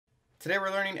Today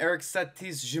we're learning Erik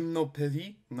Satie's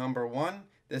Gymnopédie No.1.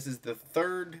 This is the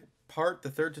third part, the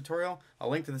third tutorial.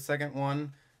 I'll link to the second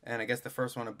one and I guess the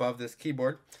first one above this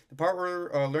keyboard. The part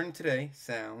we're learning today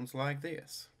sounds like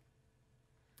this.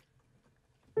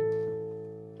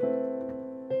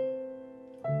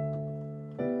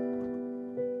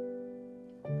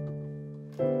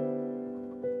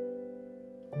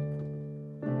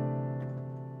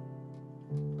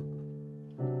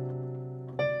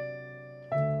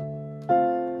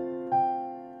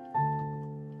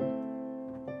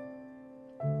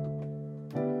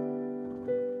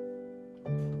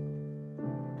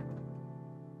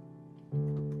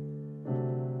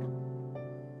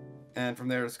 And from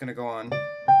there it's going to go on.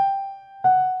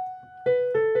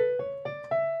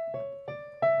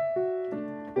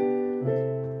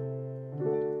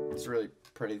 It's really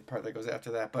pretty, the part that goes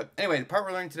after that. But anyway, the part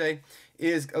we're learning today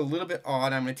is a little bit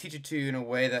odd. I'm going to teach it to you in a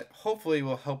way that hopefully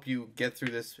will help you get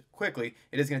through this quickly.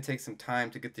 It is going to take some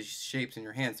time to get the shapes in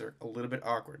your hands. They're a little bit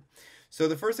awkward. So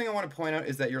the first thing I want to point out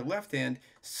is that your left hand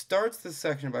starts this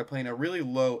section by playing a really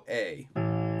low A.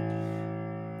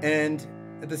 And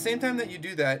at the same time that you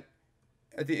do that,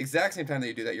 at the exact same time that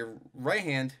you do that, your right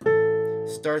hand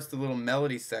starts the little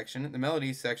melody section. The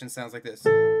melody section sounds like this.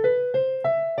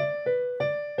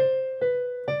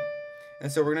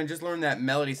 And so we're going to just learn that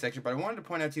melody section, but I wanted to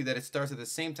point out to you that it starts at the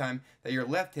same time that your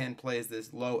left hand plays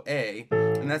this low A,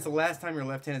 and that's the last time your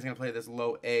left hand is going to play this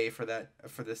low A for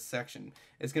this section.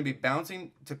 It's going to be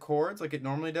bouncing to chords like it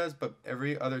normally does, but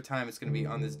every other time it's going to be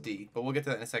on this D. But we'll get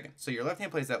to that in a second. So your left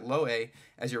hand plays that low A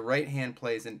as your right hand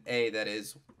plays an A that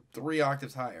is 3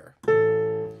 octaves higher.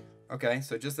 Okay,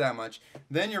 so just that much.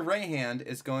 Then your right hand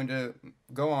is going to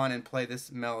go on and play this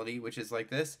melody, which is like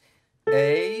this.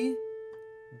 A,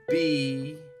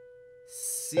 B,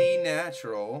 C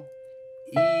natural,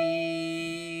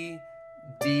 E,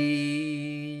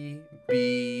 D,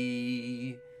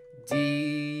 B,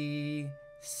 D,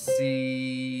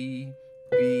 C,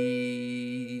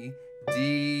 B,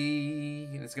 D,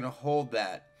 and it's going to hold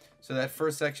that. So that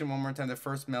first section, one more time, the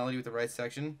first melody with the right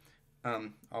section,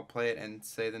 I'll play it and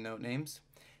say the note names.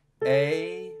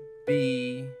 A,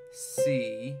 B,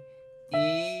 C,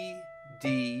 E,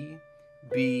 D,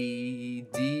 B,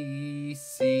 D,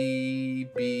 C,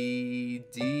 B,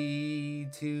 D,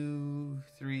 2,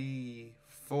 3,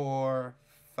 4,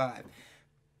 5.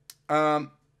 And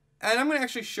I'm going to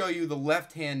actually show you the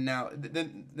left hand now.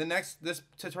 This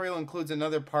tutorial includes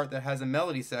another part that has a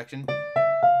melody section.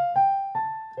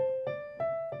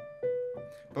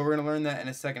 But we're going to learn that in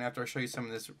a second after I show you some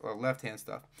of this left hand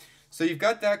stuff. So you've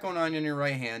got that going on in your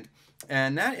right hand,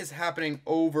 and that is happening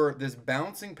over this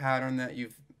bouncing pattern that you're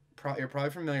probably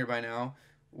familiar by now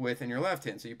with in your left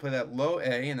hand. So you play that low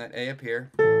A and that A up here.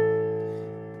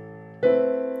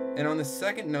 And on the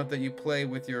second note that you play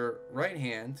with your right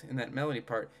hand in that melody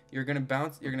part, you're going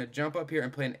to jump up here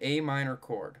and play an A minor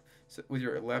chord with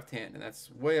your left hand, and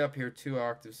that's way up here 2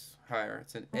 octaves higher.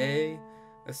 It's an A,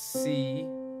 a C,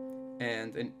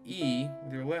 and an E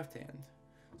with your left hand.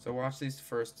 So watch these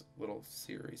first little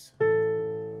series.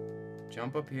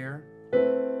 Jump up here,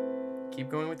 keep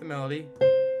going with the melody.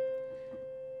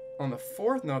 On the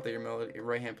fourth note that your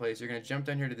right hand plays, you're going to jump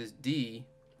down here to this D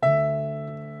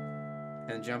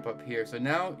and jump up here. So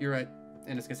now you're at,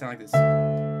 and it's going to sound like this.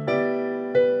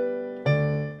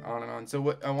 On and on. So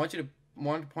what I want to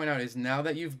point out is now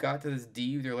that you've got to this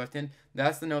D with your left hand,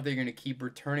 that's the note that you're going to keep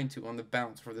returning to on the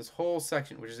bounce for this whole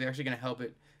section, which is actually going to help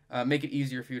it make it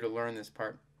easier for you to learn this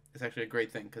part. It's actually a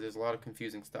great thing because there's a lot of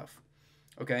confusing stuff.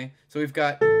 Okay, so we've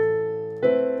got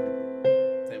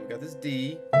this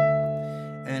D,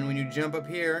 and when you jump up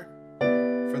here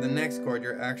for the next chord,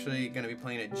 you're actually going to be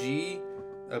playing a G,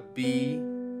 a B,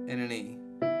 and an E,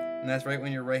 and that's right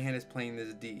when your right hand is playing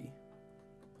this D.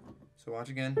 So watch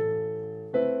again.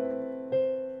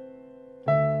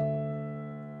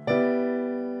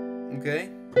 Okay,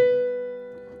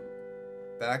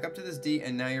 back up to this D,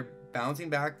 and now you're bouncing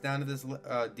back down to this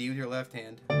D with your left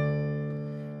hand.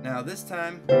 Now this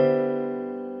time,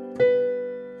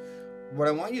 what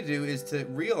I want you to do is to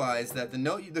realize that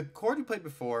the chord you played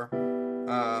before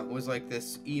was like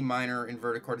this E minor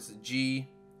inverted chord. It's a G,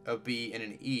 a B, and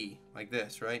an E, like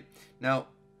this, right? Now,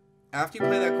 after you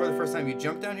play that chord the first time, you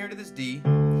jump down here to this D,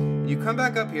 and you come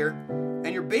back up here,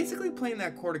 and you're basically playing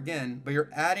that chord again, but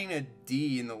you're adding a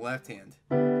D in the left hand.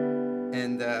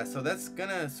 And so that's going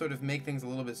to sort of make things a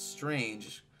little bit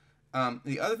strange.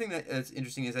 The other thing that's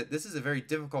interesting is that this is a very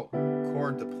difficult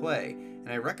chord to play, and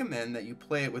I recommend that you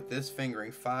play it with this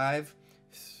fingering, 5,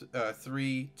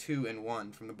 3, 2, and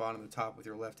 1 from the bottom to the top with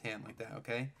your left hand like that,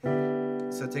 okay?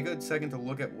 So take a second to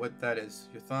look at what that is.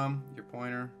 Your thumb, your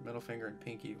pointer, middle finger, and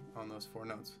pinky on those 4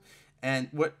 notes. And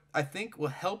what I think will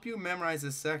help you memorize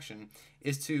this section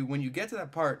is to, when you get to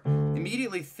that part,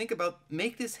 immediately think about,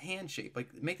 make this hand shape.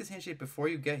 Like, make this hand shape before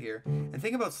you get here. And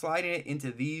think about sliding it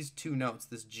into these 2 notes,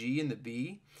 this G and the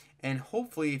B. And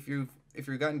hopefully, if you've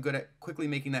gotten good at quickly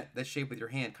making that shape with your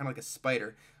hand, kind of like a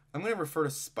spider. I'm going to refer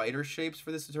to spider shapes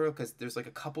for this tutorial because there's like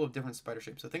a couple of different spider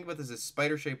shapes. So think about this as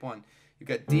spider shape 1. You've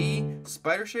got D,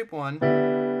 spider shape 1.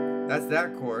 That's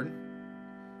that chord.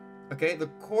 Okay, the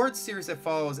chord series that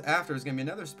follows after is going to be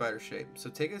another spider shape. So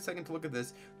take a second to look at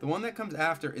this. The one that comes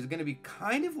after is going to be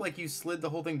kind of like you slid the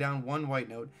whole thing down 1 white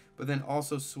note, but then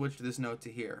also switched this note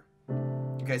to here.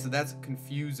 Okay, so that's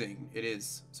confusing. It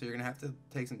is. So you're going to have to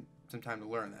take some time to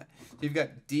learn that. So you've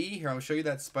got D here. I'll show you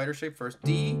that spider shape first.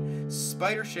 D,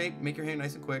 spider shape. Make your hand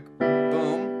nice and quick.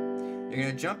 Boom. You're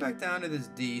going to jump back down to this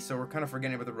D. So we're kind of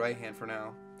forgetting about the right hand for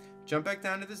now. Jump back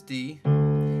down to this D.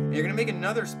 And you're going to make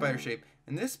another spider shape.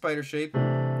 And this spider shape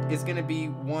is going to be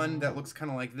one that looks kind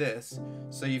of like this.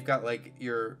 So you've got like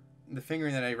the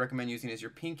fingering that I recommend using is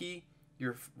your pinky,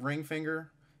 your ring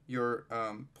finger, your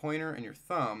pointer, and your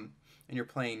thumb. And you're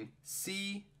playing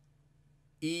C,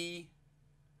 E,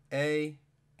 A,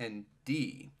 and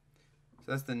D.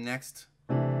 So that's the next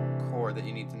chord that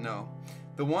you need to know.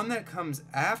 The one that comes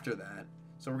after that,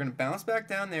 so we're going to bounce back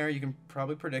down there. You can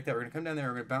probably predict that. We're going to come down there.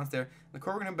 We're going to bounce there. The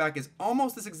chord we're going to come back is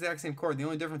almost this exact same chord. The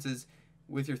only difference is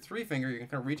with your 3 finger, you can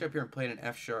kind of reach up here and play it in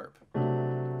F sharp.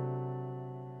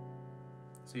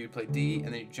 So you play D,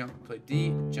 and then you play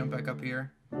D, jump back up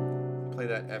here, play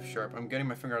that F sharp. I'm getting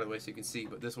my finger out of the way so you can see,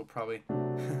 but this will probably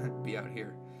be out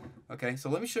here. Okay, so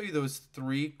let me show you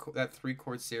that 3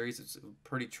 chord series. It's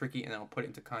pretty tricky, and I'll put it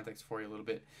into context for you a little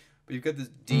bit. But you've got this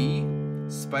D,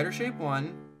 spider shape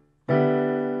 1.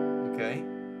 Okay,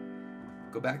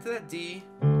 go back to that D,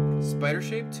 spider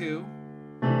shape 2.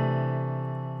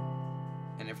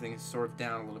 And everything is sort of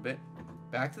down a little bit.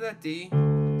 Back to that D,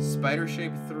 spider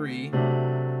shape 3.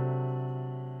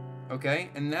 Okay,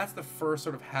 and that's the first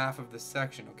sort of half of this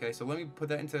section. Okay, so let me put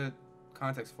that into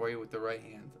context for you with the right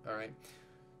hand. All right,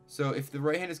 so if the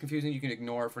right hand is confusing, you can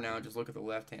ignore it for now and just look at the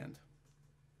left hand.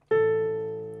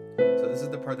 So this is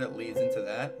the part that leads into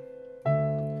that.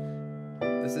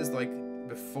 This is like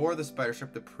before the spider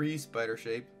shape, the pre-spider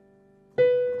shape.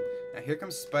 Now here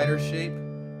comes spider shape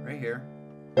right here.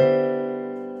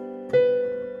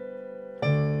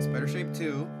 Spider shape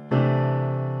 2,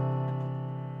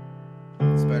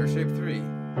 spider shape 3.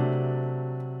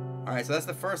 Alright, so that's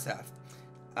the first half.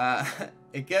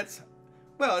 It gets,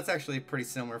 well, it's actually pretty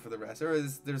similar for the rest.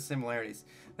 There's similarities.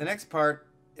 The next part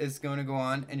is going to go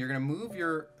on, and you're going to move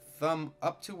your thumb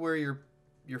up to where your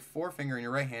forefinger in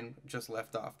your right hand just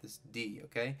left off, this D,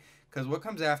 okay? Because what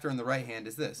comes after in the right hand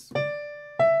is this.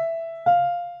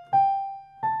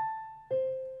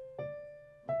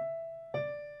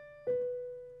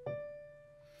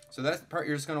 So that's the part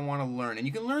you're just going to want to learn. And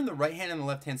you can learn the right hand and the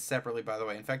left hand separately, by the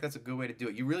way. In fact, that's a good way to do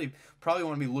it. You really probably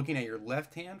want to be looking at your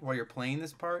left hand while you're playing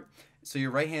this part. So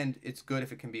your right hand, it's good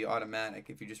if it can be automatic,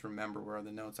 if you just remember where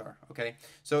the notes are, okay?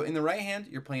 So in the right hand,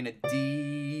 you're playing a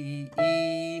D,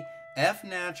 E, F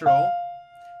natural,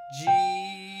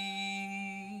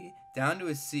 G, down to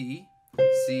a C,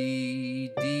 C,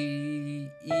 D,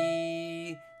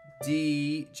 E,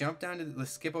 D, jump down to,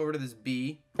 let's skip over to this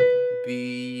B,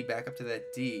 B, back up to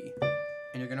that D,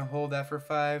 and you're gonna hold that for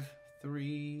 5,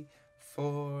 3,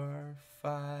 4,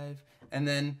 5, and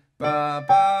then ba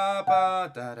ba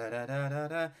ba da da da da da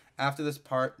da. After this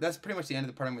part, that's pretty much the end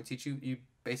of the part I'm gonna teach you. You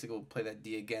basically will play that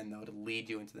D again though to lead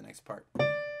you into the next part.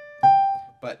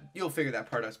 But you'll figure that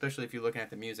part out, especially if you're looking at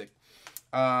the music.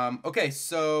 Okay,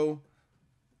 so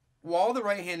while the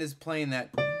right hand is playing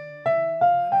that,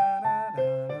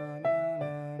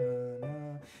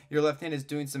 your left hand is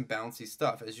doing some bouncy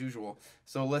stuff as usual.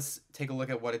 So let's take a look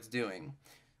at what it's doing.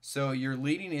 So you're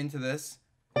leading into this.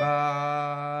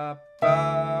 Ba,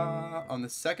 ba. On the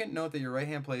second note that your right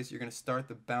hand plays, you're going to start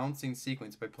the bouncing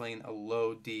sequence by playing a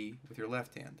low D with your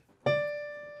left hand.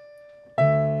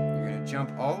 You're going to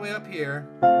jump all the way up here,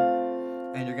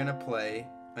 and you're going to play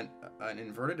an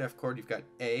inverted F chord. You've got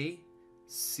A,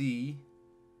 C,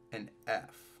 and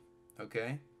F.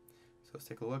 Okay? So let's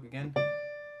take a look again.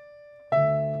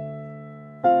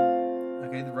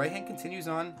 Okay, the right hand continues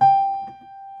on.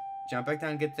 Jump back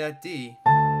down and get that D.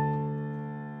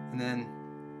 And then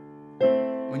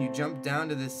when you jump down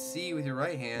to this C with your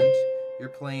right hand, you're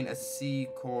playing a C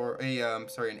chord,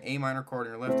 an A minor chord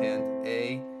in your left hand.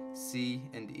 A, C,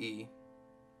 and E.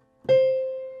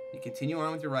 You continue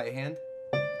on with your right hand.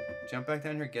 Jump back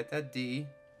down here, get that D.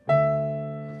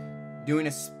 Doing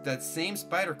that same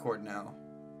spider chord now.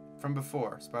 from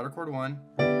before. Spider chord 1.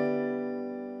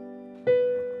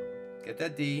 Get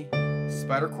that D.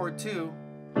 Spider chord 2.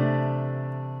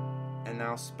 And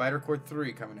now spider chord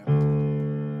 3 coming up.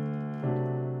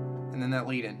 And then that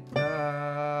lead in.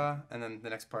 And then the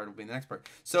next part will be the next part.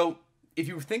 So if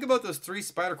you think about those 3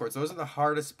 spider chords, those are the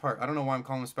hardest part. I don't know why I'm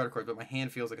calling them spider chords, but my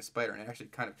hand feels like a spider, and it actually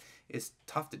kind of is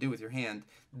tough to do with your hand.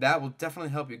 That will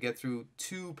definitely help you get through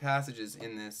 2 passages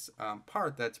in this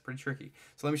part that's pretty tricky.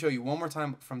 So let me show you one more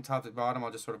time from top to bottom.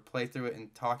 I'll just sort of play through it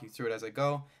and talk you through it as I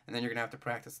go, and then you're going to have to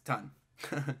practice a ton.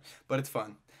 But it's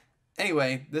fun.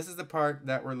 Anyway, this is the part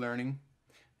that we're learning,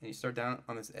 and you start down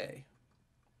on this A.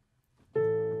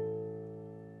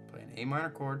 Play an A minor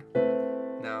chord.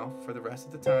 Now, for the rest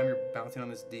of the time, you're bouncing on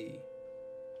this D.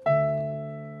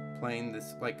 Playing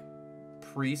this, like,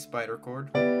 pre-spider chord.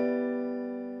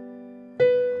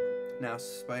 Now,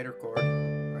 spider chord,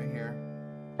 right here.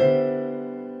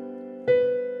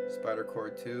 Spider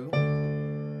chord 2.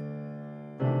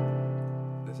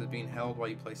 This is being held while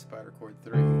you play spider chord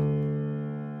 3.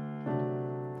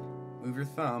 Move your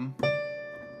thumb.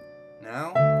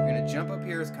 Now, you're going to jump up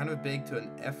here. It's kind of big to an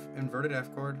F, inverted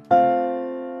F chord.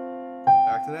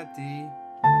 Back to that D,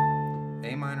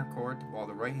 A minor chord, while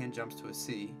the right hand jumps to a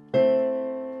C.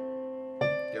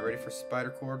 Get ready for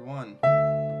spider chord 1.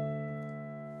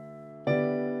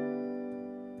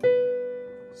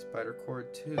 Spider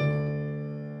chord 2.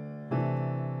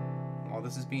 While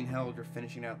this is being held, you're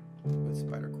finishing out with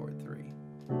spider chord 3.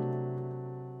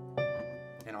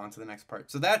 And on to the next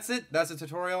part. So that's it. That's the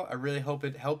tutorial. I really hope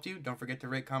it helped you. Don't forget to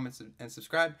rate, comment, and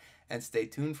subscribe. And stay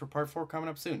tuned for part 4 coming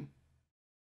up soon.